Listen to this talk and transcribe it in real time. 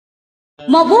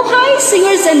Mabuhay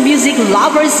singers and music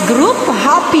lovers group,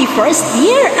 happy first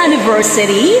year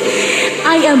anniversary!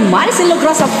 I am Maricel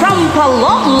Logrosa from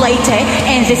Palok, Leyte,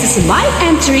 and this is my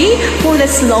entry for the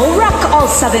slow rock all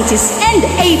 70s and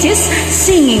 80s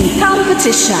singing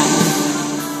competition.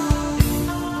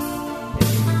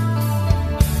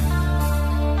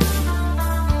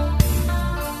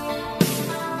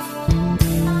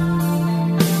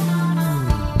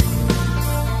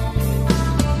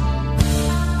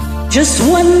 Just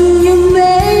when you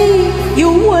made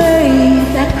your way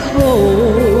back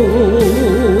home,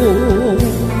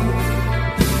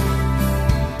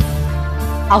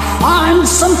 I'll find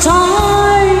some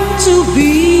time to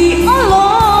be alone.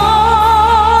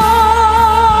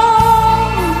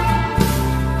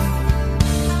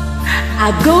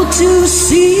 I go to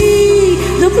see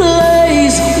the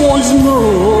place once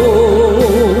more,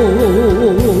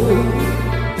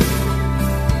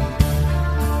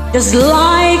 just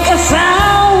like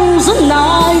 1,000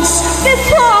 nights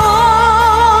before.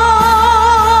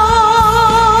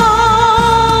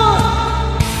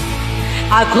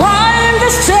 I climb the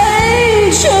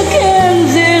stage again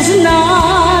this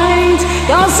night,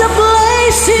 'cause the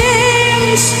place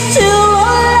seems still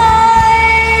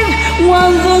alive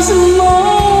when the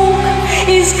smoke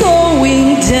is going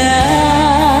down.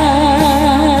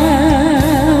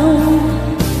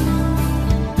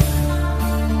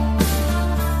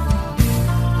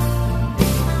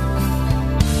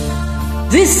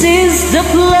 This is the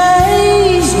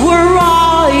place where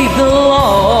I belong.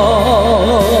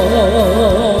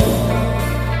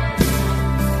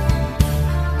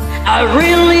 I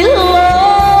really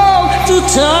love to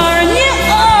turn you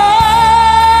on.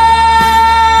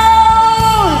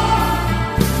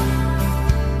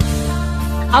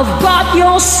 I've got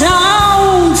your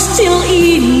sound still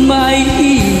in my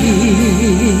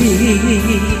ear,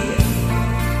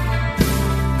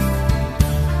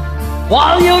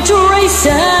 while your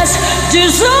traces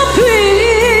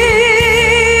disappear.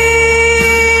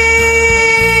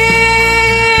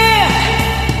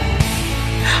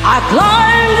 I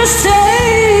climb the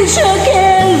stage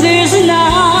again this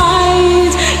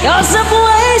night, 'cause the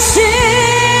place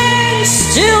seems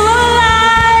still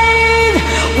alive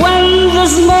when the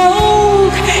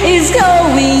smoke is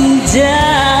going down.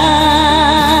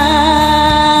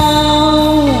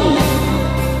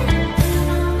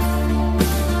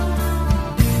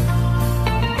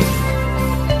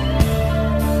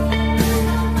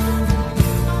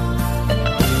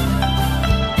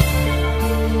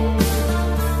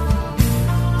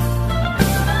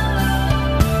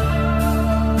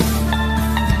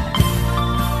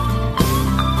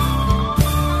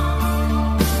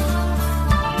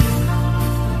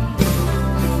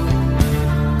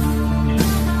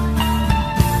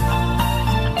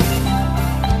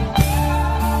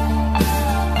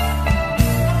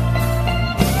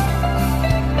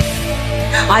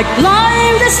 I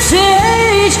climb the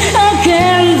stage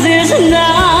again this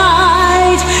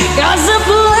night, 'cause the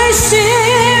place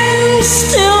seems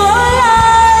still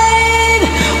alive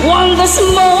when the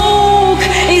smoke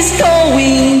is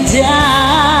going down.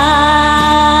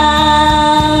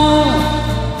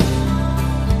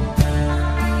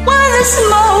 When the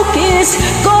smoke is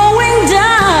going down.